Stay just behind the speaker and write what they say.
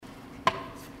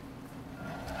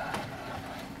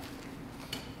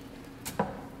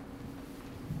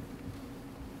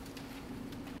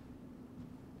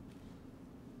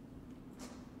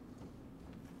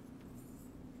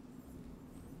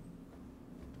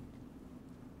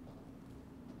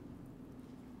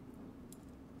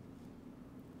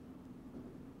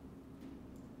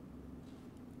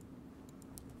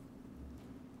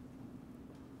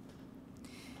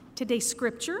Today's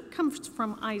scripture comes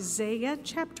from Isaiah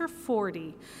chapter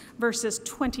 40, verses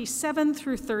 27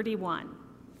 through 31.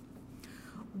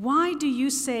 Why do you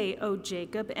say, O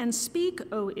Jacob, and speak,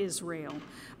 O Israel?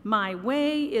 My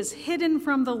way is hidden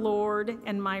from the Lord,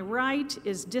 and my right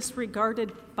is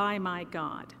disregarded by my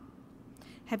God.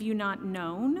 Have you not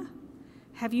known?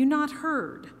 Have you not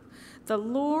heard? The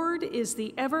Lord is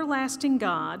the everlasting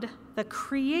God, the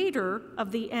creator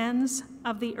of the ends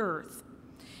of the earth.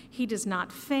 He does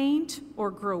not faint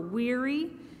or grow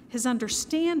weary. His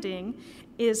understanding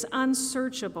is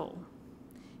unsearchable.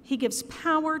 He gives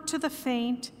power to the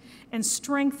faint and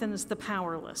strengthens the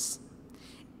powerless.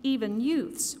 Even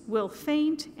youths will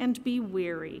faint and be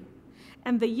weary,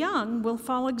 and the young will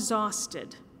fall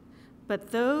exhausted.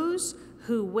 But those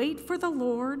who wait for the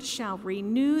Lord shall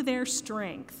renew their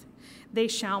strength. They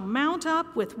shall mount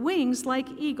up with wings like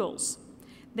eagles.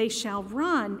 They shall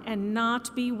run and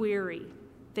not be weary.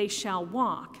 They shall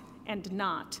walk and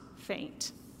not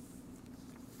faint.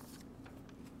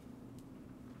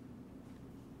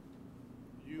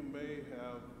 You may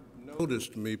have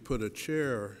noticed me put a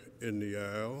chair in the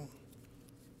aisle.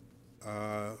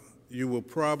 You will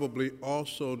probably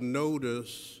also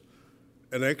notice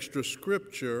an extra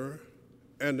scripture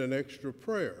and an extra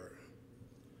prayer.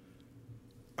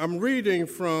 I'm reading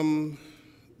from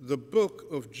the book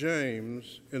of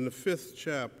James in the 5th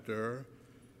chapter,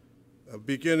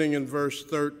 beginning in verse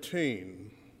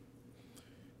 13.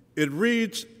 It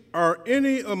reads, "Are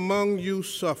any among you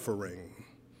suffering?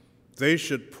 They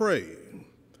should pray.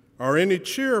 Are any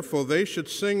cheerful? They should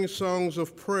sing songs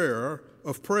of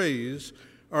praise.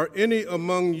 Are any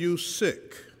among you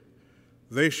sick?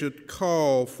 They should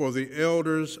call for the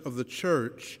elders of the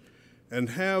church and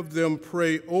have them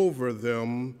pray over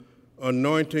them,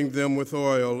 anointing them with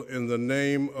oil in the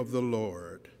name of the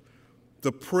Lord.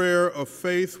 The prayer of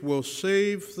faith will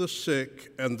save the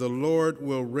sick, and the Lord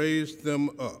will raise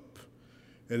them up.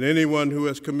 And anyone who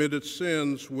has committed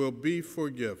sins will be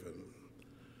forgiven."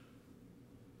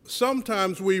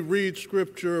 Sometimes we read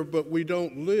Scripture, but we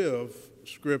don't live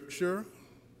Scripture.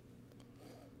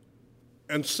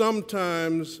 And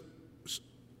sometimes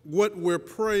what we're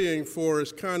praying for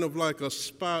is kind of like a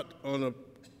spot on a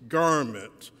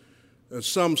garment. And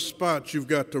some spots you've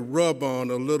got to rub on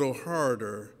a little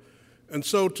harder. And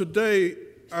so today,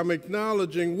 I'm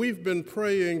acknowledging we've been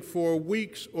praying for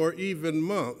weeks or even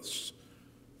months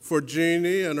for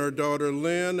Jeannie and her daughter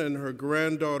Lynn and her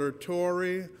granddaughter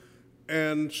Tori,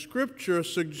 and Scripture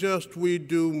suggests we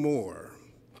do more.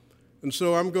 And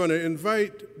so I'm going to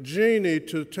invite Jeannie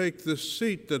to take the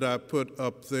seat that I put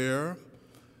up there.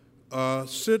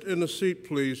 Sit in the seat,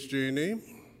 please, Jeannie.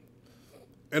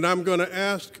 And I'm going to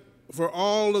ask for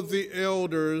all of the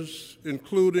elders,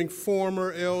 including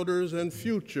former elders and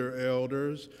future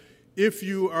elders, if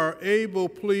you are able,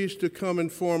 please to come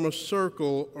and form a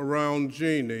circle around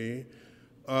Jeannie.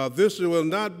 This will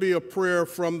not be a prayer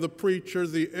from the preacher.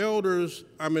 The elders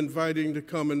I'm inviting to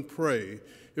come and pray.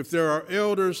 If there are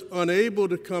elders unable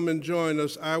to come and join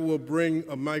us, I will bring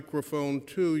a microphone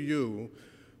to you.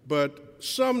 But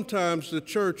sometimes the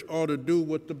church ought to do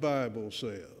what the Bible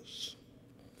says.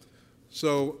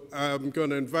 So I'm going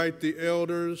to invite the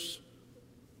elders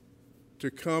to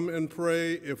come and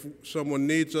pray. If someone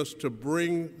needs us to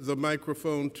bring the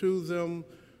microphone to them,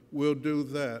 we'll do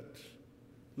that.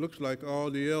 Looks like all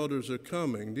the elders are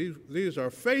coming. These are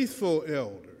faithful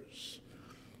elders.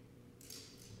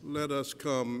 Let us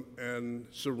come and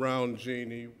surround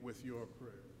Jeannie with your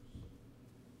prayers.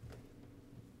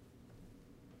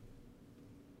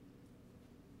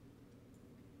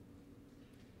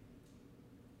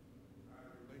 I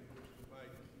relinquish the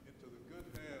mic into the good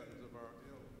hands of our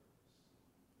elders.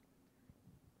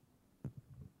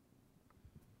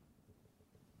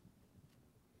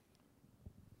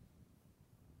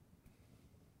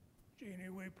 Jeannie,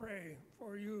 we pray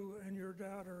for you and your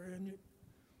daughter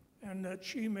and that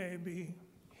she may be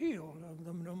healed of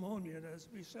the pneumonia that's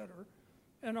beset her,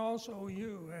 and also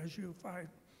you as you fight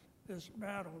this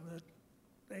battle that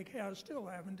they still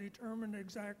haven't determined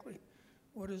exactly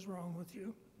what is wrong with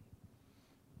you.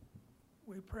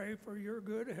 We pray for your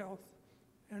good health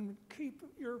and keep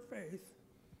your faith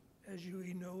as you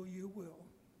know you will.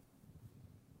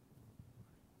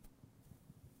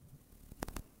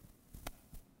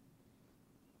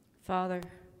 Father,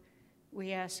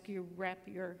 we ask you wrap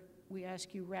your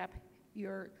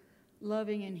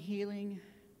loving and healing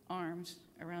arms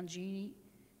around Jeannie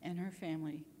and her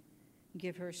family.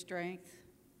 Give her strength,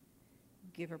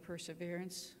 give her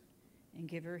perseverance, and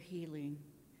give her healing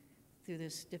through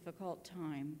this difficult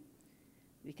time,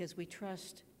 because we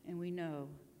trust and we know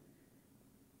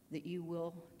that you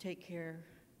will take care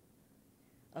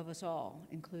of us all,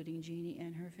 including Jeannie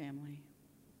and her family.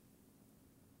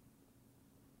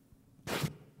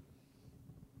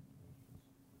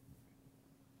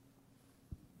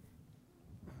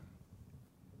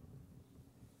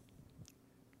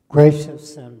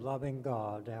 Gracious and loving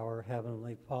God, our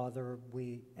Heavenly Father,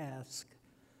 we ask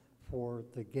for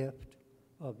the gift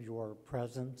of your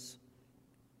presence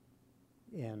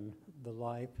in the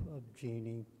life of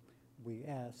Jeannie. We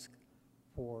ask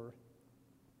for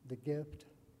the gift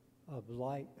of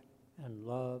light and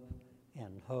love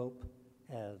and hope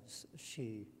as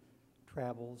she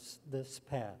travels this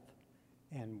path.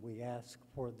 And we ask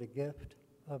for the gift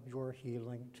of your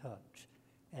healing touch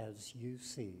as you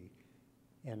see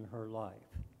in her life.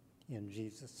 In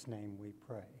Jesus' name we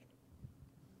pray.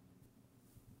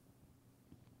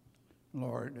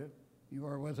 Lord, you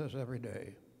are with us every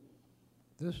day.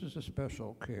 This is a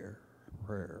special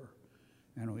prayer,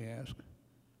 and we ask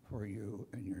for you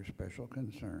and your special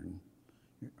concern,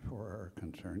 for our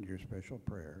concern, your special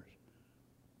prayers.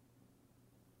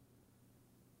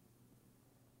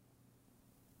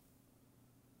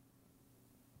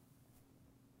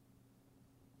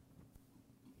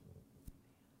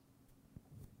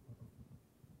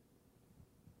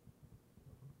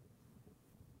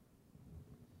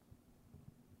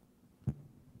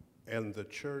 And the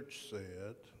church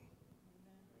said,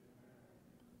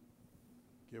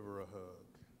 give her a hug.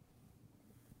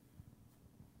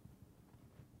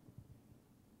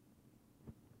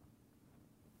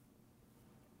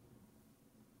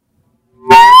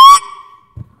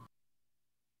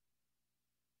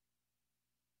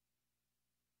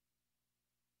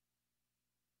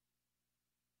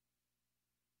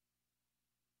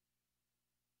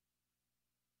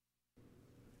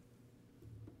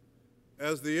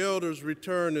 As the elders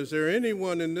return, is there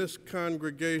anyone in this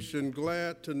congregation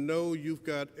glad to know you've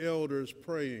got elders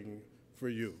praying for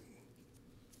you?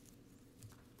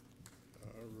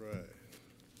 All right.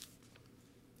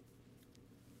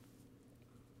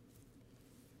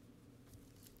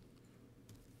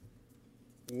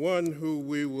 One who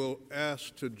we will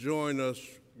ask to join us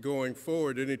going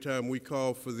forward anytime we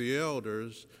call for the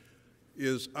elders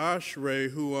is Ashrey,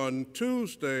 who on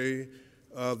Tuesday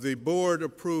the board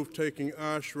approved taking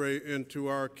Ashrey into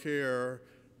our care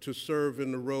to serve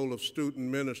in the role of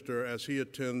student minister as he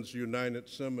attends United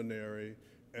Seminary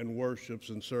and worships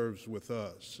and serves with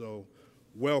us. So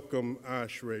welcome,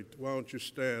 Ashrey. Why don't you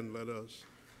stand? Let us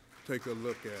take a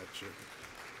look at you.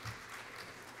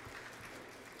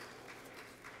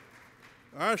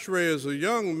 Ashrey is a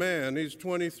young man. He's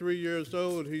 23 years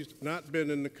old. He's not been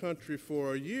in the country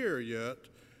for a year yet.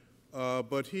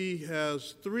 But he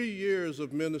has 3 years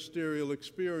of ministerial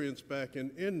experience back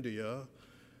in India,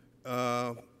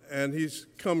 and he's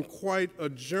come quite a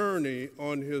journey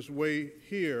on his way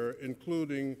here,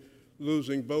 including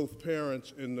losing both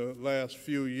parents in the last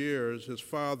few years, his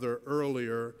father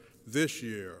earlier this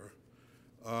year.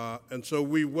 And so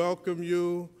we welcome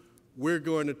you. We're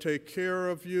going to take care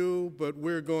of you, but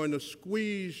we're going to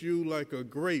squeeze you like a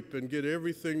grape and get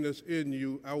everything that's in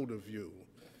you out of you.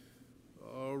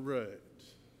 All right.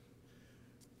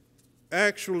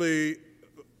 Actually,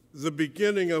 the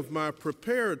beginning of my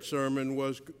prepared sermon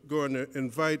was going to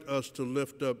invite us to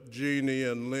lift up Jeannie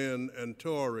and Lynn and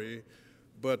Tori,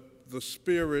 but the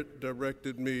Spirit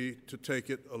directed me to take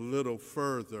it a little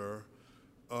further.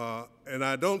 And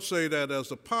I don't say that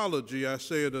as apology, I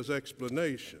say it as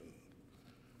explanation.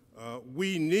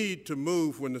 We need to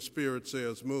move when the Spirit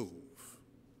says move.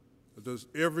 Does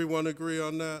everyone agree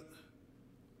on that?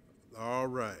 All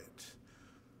right.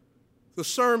 The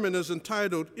sermon is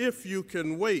entitled, If You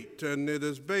Can Wait, and it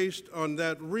is based on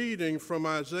that reading from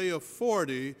Isaiah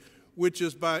 40, which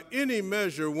is by any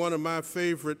measure one of my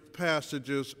favorite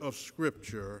passages of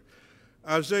Scripture.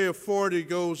 Isaiah 40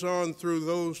 goes on through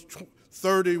those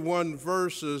 31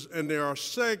 verses, and there are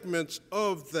segments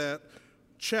of that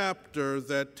chapter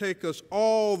that take us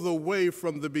all the way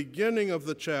from the beginning of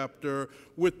the chapter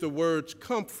with the words,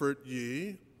 comfort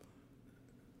ye.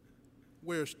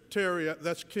 Where's Terry?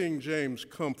 That's King James,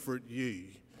 comfort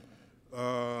ye.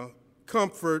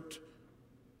 Comfort,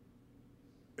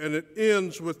 and it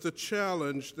ends with the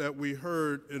challenge that we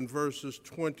heard in verses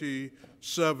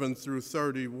 27 through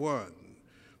 31.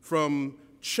 From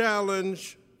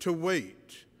challenge to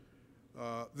wait.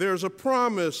 There's a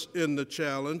promise in the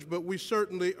challenge, but we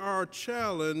certainly are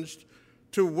challenged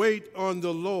to wait on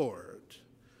the Lord.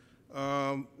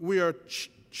 We are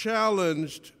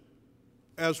challenged,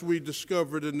 as we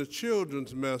discovered in the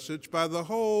children's message, by the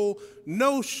whole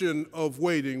notion of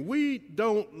waiting. We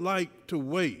don't like to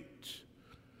wait.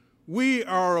 We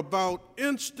are about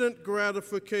instant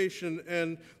gratification,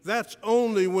 and that's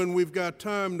only when we've got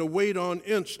time to wait on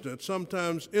instant.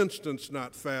 Sometimes instant's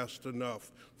not fast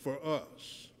enough for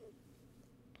us.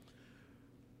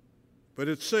 But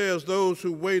it says, those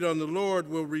who wait on the Lord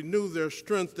will renew their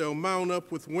strength. They'll mount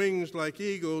up with wings like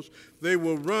eagles. They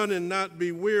will run and not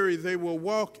be weary. They will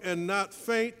walk and not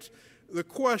faint. The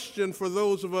question for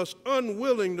those of us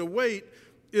unwilling to wait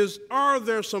is, are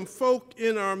there some folk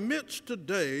in our midst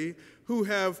today who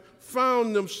have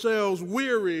found themselves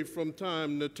weary from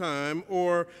time to time,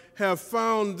 or have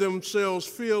found themselves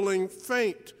feeling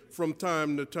faint from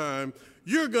time to time?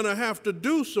 You're going to have to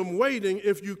do some waiting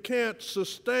if you can't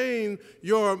sustain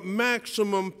your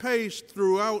maximum pace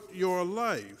throughout your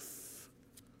life.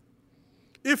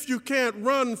 If you can't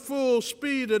run full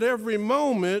speed at every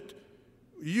moment,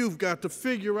 you've got to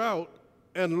figure out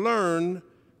and learn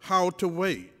how to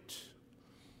wait.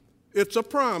 It's a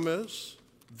promise.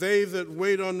 They that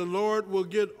wait on the Lord will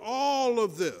get all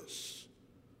of this: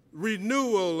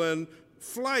 renewal and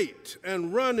flight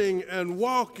and running and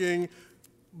walking.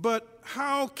 But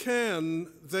how can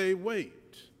they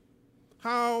wait?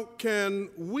 How can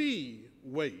we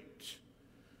wait?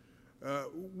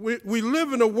 We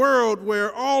live in a world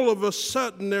where all of a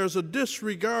sudden there's a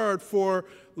disregard for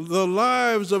the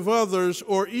lives of others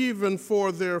or even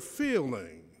for their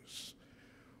feelings.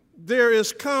 There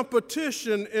is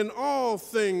competition in all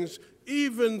things,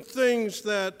 even things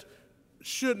that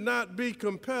should not be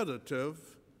competitive.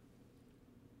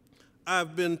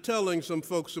 I've been telling some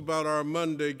folks about our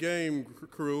Monday game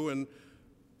crew, and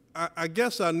I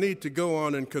guess I need to go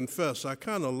on and confess, I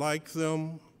kind of like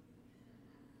them.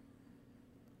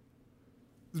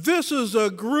 This is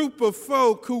a group of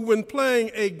folk who, when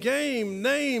playing a game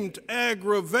named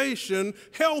Aggravation,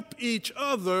 help each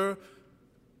other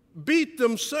beat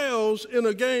themselves in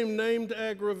a game named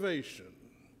Aggravation.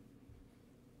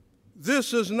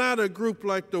 This is not a group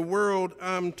like the world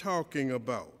I'm talking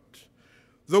about.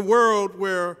 The world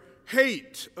where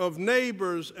hate of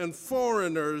neighbors and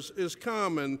foreigners is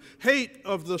common, hate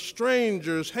of the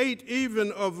strangers, hate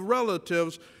even of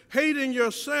relatives, hating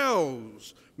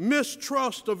yourselves,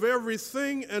 mistrust of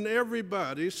everything and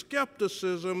everybody,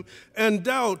 skepticism and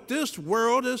doubt. This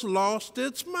world has lost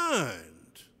its mind.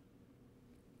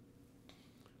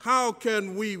 How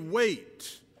can we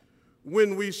wait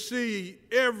when we see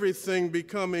everything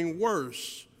becoming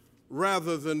worse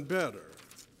rather than better?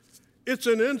 It's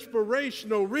an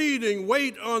inspirational reading,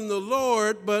 wait on the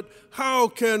Lord, but how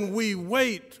can we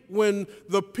wait when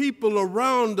the people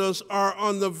around us are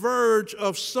on the verge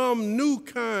of some new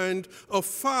kind of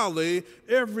folly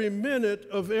every minute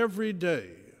of every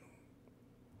day?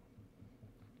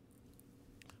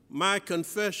 My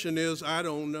confession is, I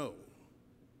don't know.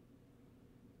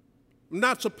 I'm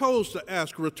not supposed to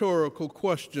ask rhetorical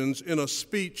questions in a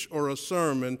speech or a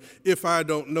sermon if I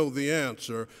don't know the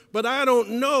answer, but I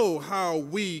don't know how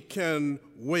we can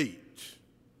wait.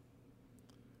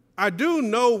 I do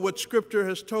know what Scripture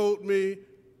has told me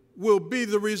will be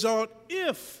the result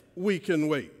if we can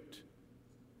wait.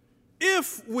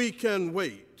 If we can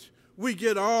wait, we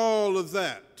get all of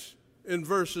that in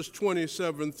verses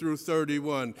 27 through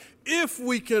 31. If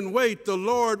we can wait, the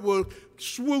Lord will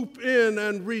swoop in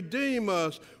and redeem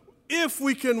us. If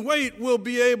we can wait, we'll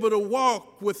be able to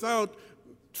walk without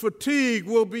fatigue.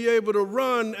 We'll be able to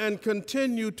run and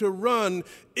continue to run.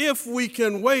 If we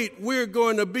can wait, we're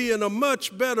going to be in a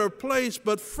much better place.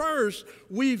 But first,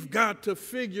 we've got to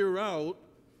figure out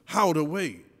how to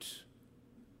wait.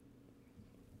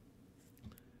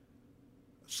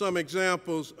 Some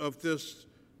examples of this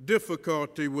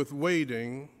difficulty with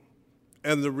waiting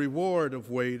and the reward of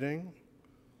waiting.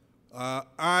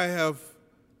 I have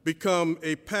become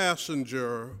a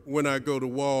passenger when I go to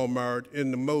Walmart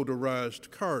in the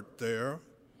motorized cart there.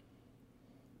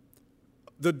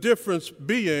 The difference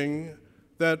being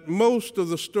that most of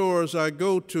the stores I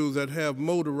go to that have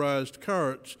motorized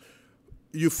carts,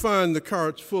 you find the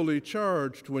carts fully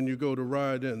charged when you go to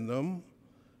ride in them.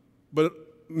 But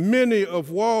many of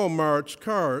Walmart's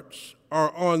carts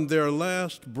are on their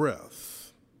last breath.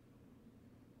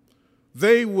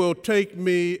 They will take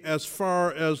me as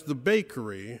far as the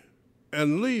bakery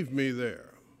and leave me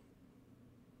there.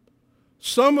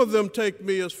 Some of them take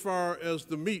me as far as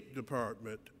the meat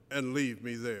department and leave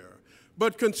me there.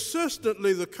 But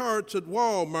consistently, the carts at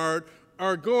Walmart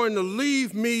are going to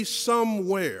leave me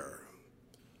somewhere.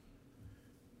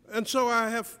 And so I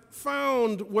have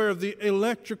found where the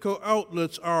electrical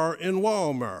outlets are in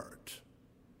Walmart.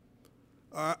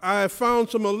 I have found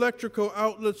some electrical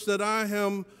outlets that I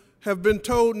have been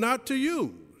told not to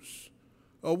use.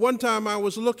 One time I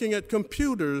was looking at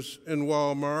computers in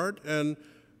Walmart, and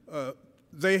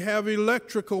They have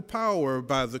electrical power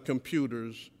by the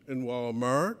computers in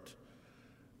Walmart.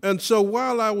 And so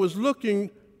while I was looking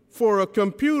for a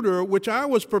computer, which I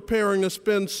was preparing to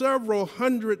spend several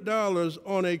 $100s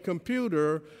on a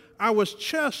computer, I was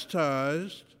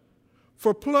chastised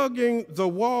for plugging the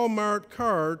Walmart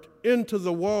card into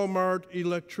the Walmart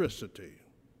electricity.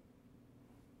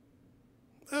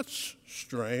 That's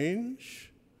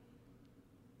strange.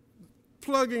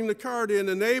 Plugging the card in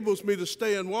enables me to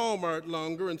stay in Walmart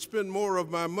longer and spend more of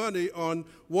my money on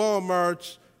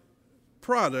Walmart's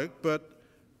product, but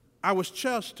I was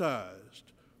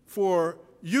chastised for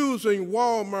using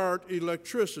Walmart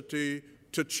electricity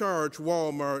to charge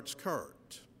Walmart's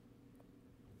cart.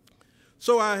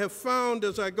 So I have found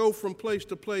as I go from place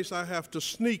to place, I have to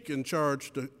sneak and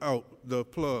charge out the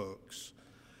plugs.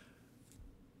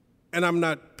 And I'm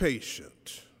not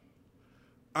patient.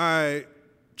 I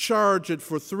charge it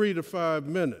for 3 to 5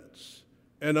 minutes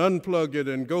and unplug it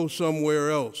and go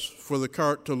somewhere else for the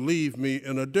cart to leave me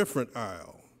in a different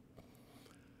aisle.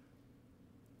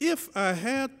 If I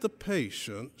had the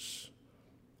patience,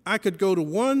 I could go to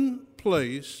one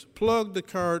place, plug the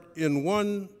cart in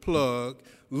one plug,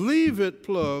 leave it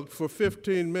plugged for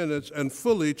 15 minutes, and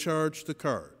fully charge the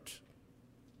cart.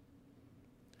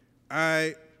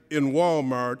 I, in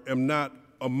Walmart, am not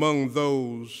among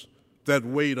those that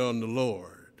wait on the Lord.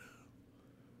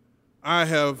 I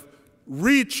have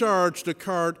recharged the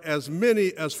cart as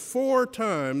many as 4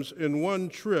 times in one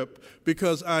trip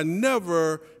because I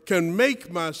never can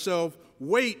make myself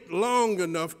wait long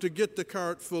enough to get the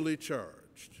cart fully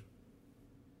charged.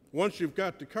 Once you've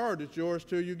got the cart, it's yours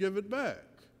till you give it back.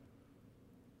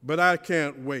 But I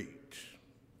can't wait.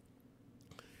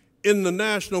 In the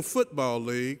National Football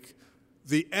League,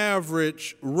 the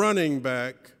average running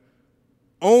back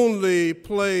only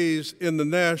plays in the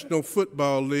National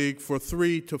Football League for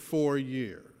 3 to 4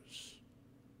 years.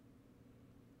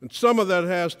 And some of that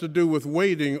has to do with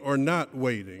waiting or not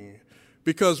waiting,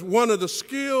 because one of the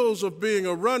skills of being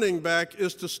a running back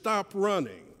is to stop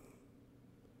running.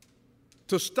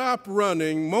 To stop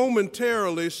running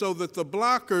momentarily so that the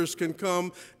blockers can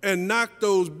come and knock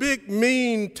those big,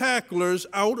 mean tacklers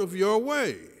out of your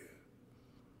way.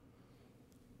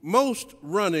 Most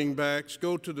running backs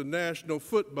go to the National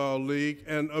Football League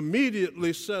and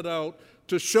immediately set out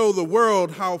to show the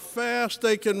world how fast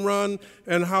they can run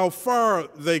and how far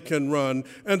they can run.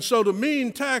 And so the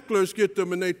mean tacklers get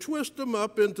them and they twist them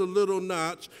up into little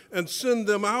knots and send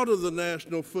them out of the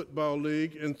National Football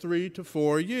League in 3 to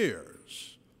 4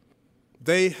 years.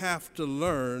 They have to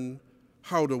learn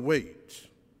how to wait.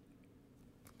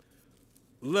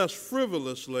 Less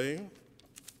frivolously,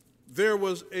 there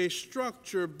was a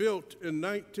structure built in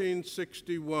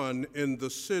 1961 in the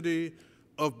city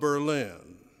of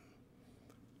Berlin.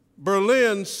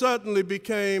 Berlin suddenly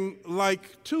became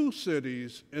like 2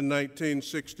 cities in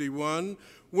 1961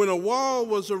 when a wall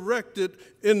was erected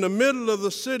in the middle of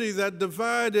the city that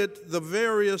divided the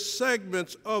various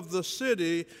segments of the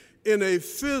city in a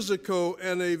physical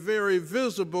and a very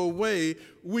visible way.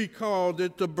 We called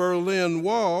it the Berlin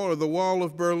Wall, or the Wall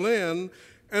of Berlin.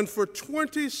 And for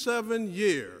 27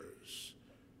 years,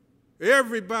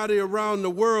 everybody around the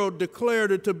world declared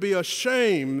it to be a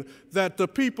shame that the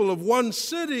people of one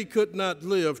city could not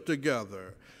live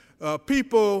together.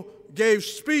 People gave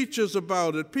speeches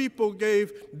about it. People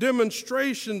gave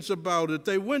demonstrations about it.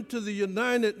 They went to the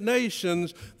United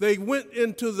Nations. They went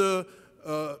into the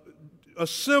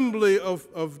Assembly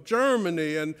of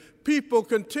Germany, and people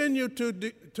continued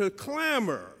to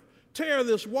clamor, tear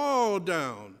this wall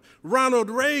down. Ronald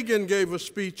Reagan gave a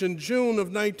speech in June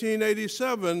of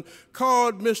 1987,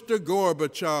 called Mr.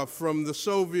 Gorbachev from the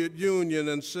Soviet Union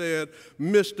and said,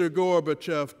 "Mr.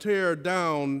 Gorbachev, tear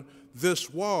down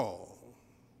this wall."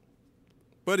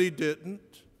 But he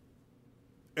didn't,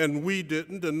 and we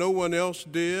didn't, and no one else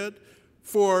did.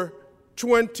 For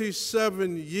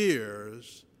 27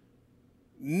 years,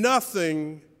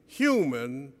 nothing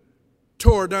human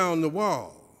tore down the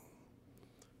wall.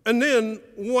 And then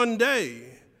one day,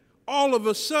 all of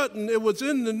a sudden, it was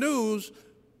in the news,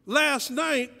 last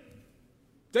night,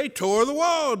 they tore the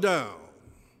wall down.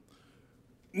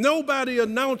 Nobody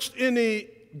announced any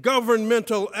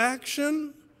governmental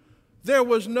action. There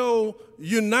was no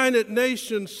United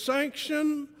Nations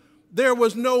sanction. There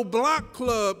was no block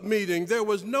club meeting. There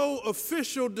was no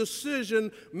official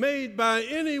decision made by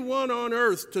anyone on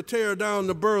earth to tear down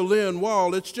the Berlin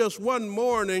Wall. It's just one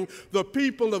morning the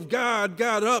people of God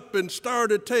got up and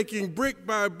started taking brick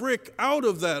by brick out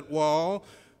of that wall,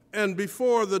 and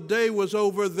before the day was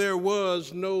over, there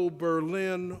was no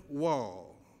Berlin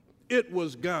Wall. It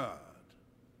was God.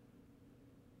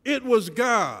 It was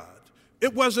God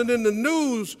It wasn't in the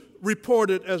news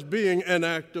reported as being an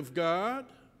act of God.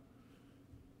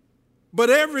 But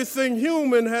everything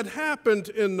human had happened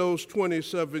in those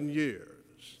 27 years.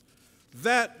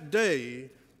 That day,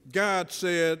 God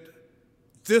said,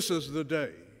 this is the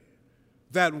day.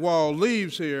 That wall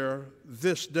leaves here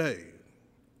this day.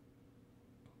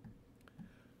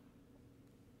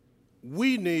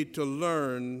 We need to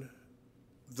learn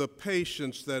the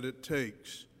patience that it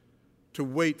takes to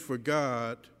wait for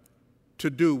God to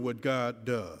do what God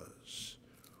does.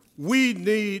 We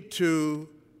need to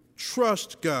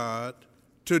trust God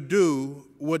to do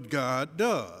what God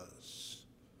does.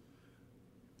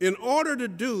 In order to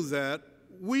do that,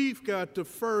 we've got to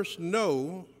first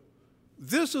know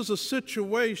this is a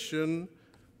situation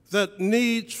that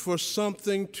needs for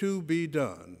something to be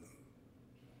done.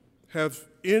 Have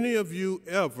any of you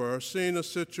ever seen a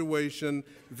situation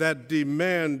that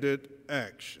demanded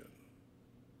action?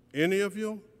 Any of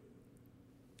you?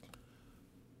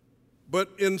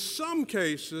 But in some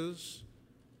cases,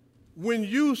 when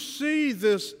you see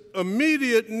this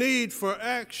immediate need for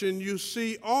action, you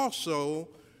see also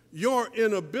your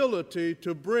inability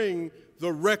to bring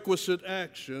the requisite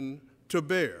action to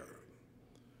bear.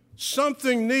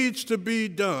 Something needs to be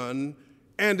done,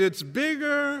 and it's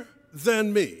bigger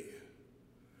than me,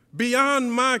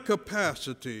 beyond my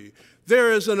capacity.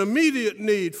 There is an immediate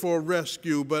need for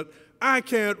rescue, but I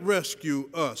can't rescue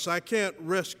us. I can't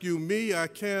rescue me. I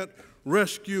can't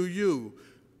rescue you.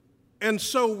 And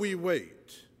so we wait.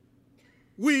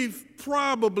 We've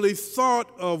probably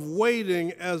thought of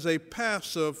waiting as a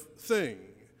passive thing,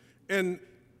 an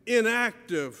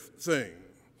inactive thing.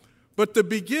 But the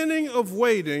beginning of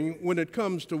waiting, when it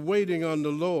comes to waiting on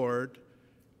the Lord,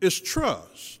 is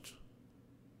trust.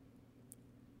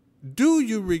 Do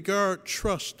you regard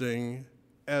trusting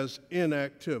as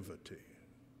inactivity?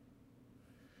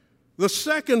 The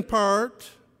second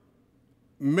part,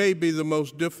 may be the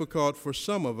most difficult for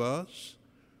some of us,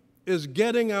 is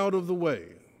getting out of the way.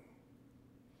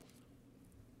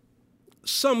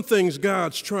 Some things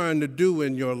God's trying to do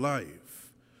in your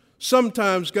life.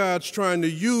 Sometimes God's trying to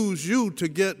use you to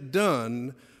get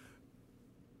done,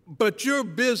 but you're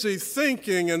busy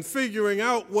thinking and figuring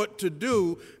out what to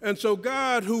do, and so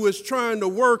God, who is trying to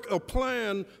work a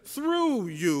plan through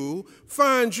you,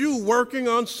 finds you working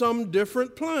on some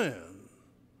different plan.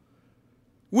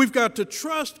 We've got to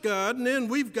trust God, and then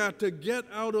we've got to get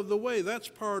out of the way. That's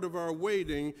part of our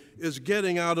waiting, is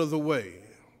getting out of the way.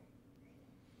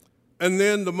 And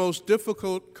then the most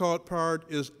difficult part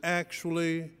is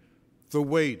actually the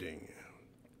waiting.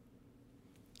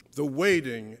 The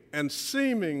waiting and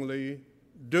seemingly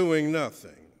doing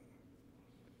nothing.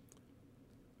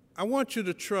 I want you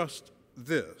to trust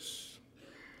this.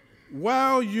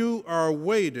 While you are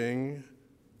waiting,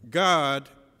 God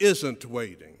isn't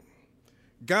waiting.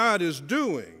 God is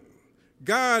doing.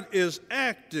 God is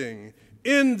acting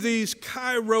in these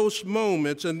kairos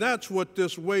moments, and that's what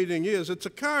this waiting is. It's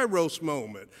a kairos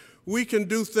moment. We can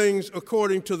do things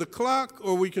according to the clock,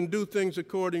 or we can do things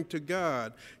according to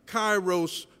God.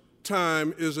 Kairos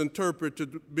time is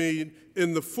interpreted to mean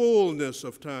in the fullness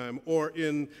of time, or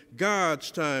in God's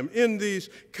time. In these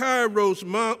kairos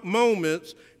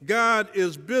moments, God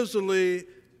is busily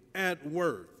at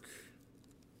work.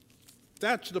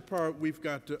 That's the part we've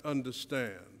got to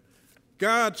understand.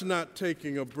 God's not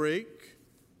taking a break,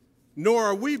 nor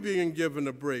are we being given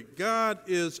a break. God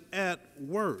is at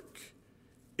work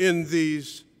in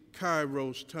these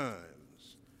kairos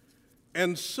times.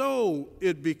 And so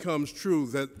it becomes true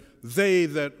that they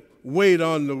that wait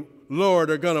on the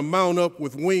Lord are going to mount up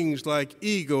with wings like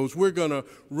eagles. We're going to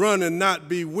run and not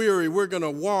be weary. We're going to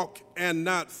walk and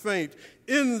not faint.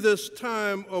 In this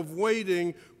time of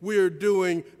waiting, we're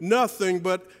doing nothing.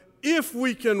 But if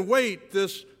we can wait,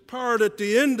 this part at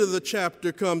the end of the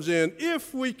chapter comes in.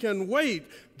 If we can wait,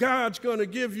 God's going to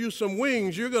give you some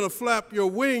wings. You're going to flap your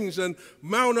wings and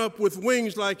mount up with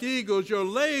wings like eagles. Your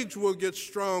legs will get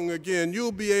strong again.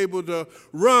 You'll be able to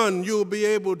run. You'll be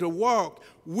able to walk.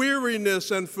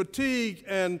 Weariness and fatigue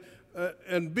and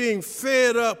being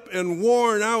fed up and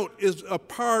worn out is a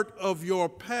part of your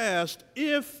past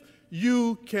if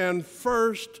you can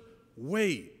first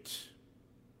wait.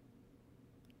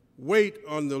 Wait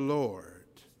on the Lord.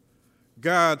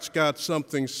 God's got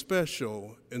something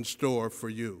special in store for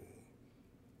you,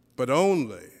 but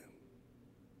only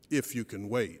if you can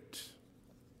wait.